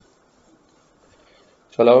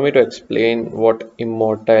So allow me to explain what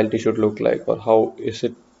immortality should look like, or how is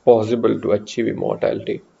it possible to achieve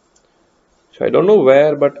immortality. So I don't know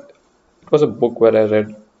where, but it was a book where I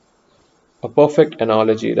read a perfect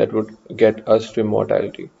analogy that would get us to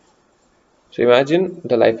immortality. So imagine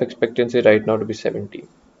the life expectancy right now to be 70,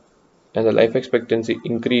 and the life expectancy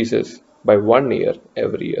increases by 1 year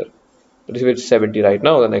every year. That is, if it's 70 right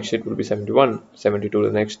now, the next year it will be 71, 72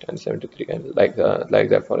 the next, and 73, and like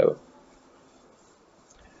that forever.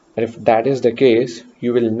 And if that is the case,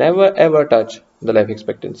 you will never ever touch the life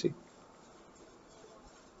expectancy.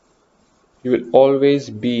 You will always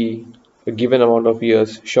be a given amount of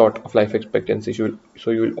years short of life expectancy.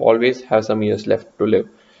 So you will always have some years left to live.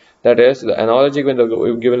 That is, the analogy given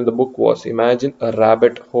in the book was, imagine a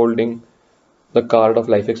rabbit holding the card of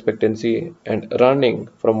life expectancy and running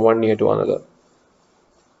from 1 year to another.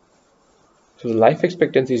 So the life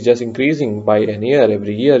expectancy is just increasing by an year.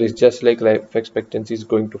 Every year is just like life expectancy is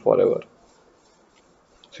going to forever.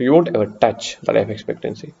 So you won't ever touch the life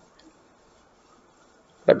expectancy.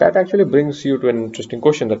 But that actually brings you to an interesting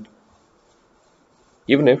question, that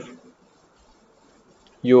even if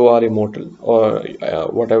you are immortal, or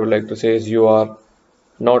what I would like to say is, you are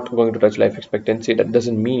not going to touch life expectancy, that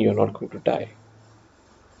doesn't mean you're not going to die.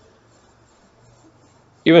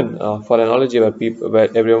 Even for analogy,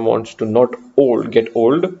 where everyone wants to not get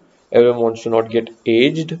old, everyone wants to not get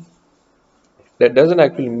aged, that doesn't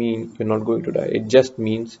actually mean you're not going to die. It just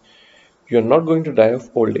means you're not going to die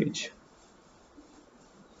of old age.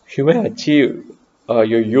 You may achieve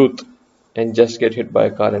your youth and just get hit by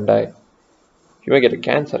a car and die. You may get a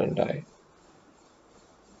cancer and die.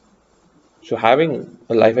 So having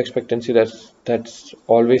a life expectancy that's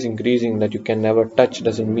always increasing, that you can never touch,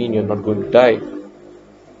 doesn't mean you're not going to die.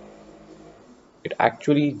 It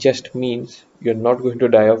actually just means you're not going to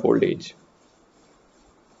die of old age.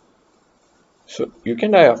 So you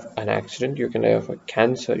can die of an accident, you can die of a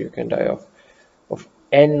cancer, you can die of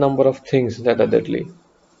n number of things that are deadly.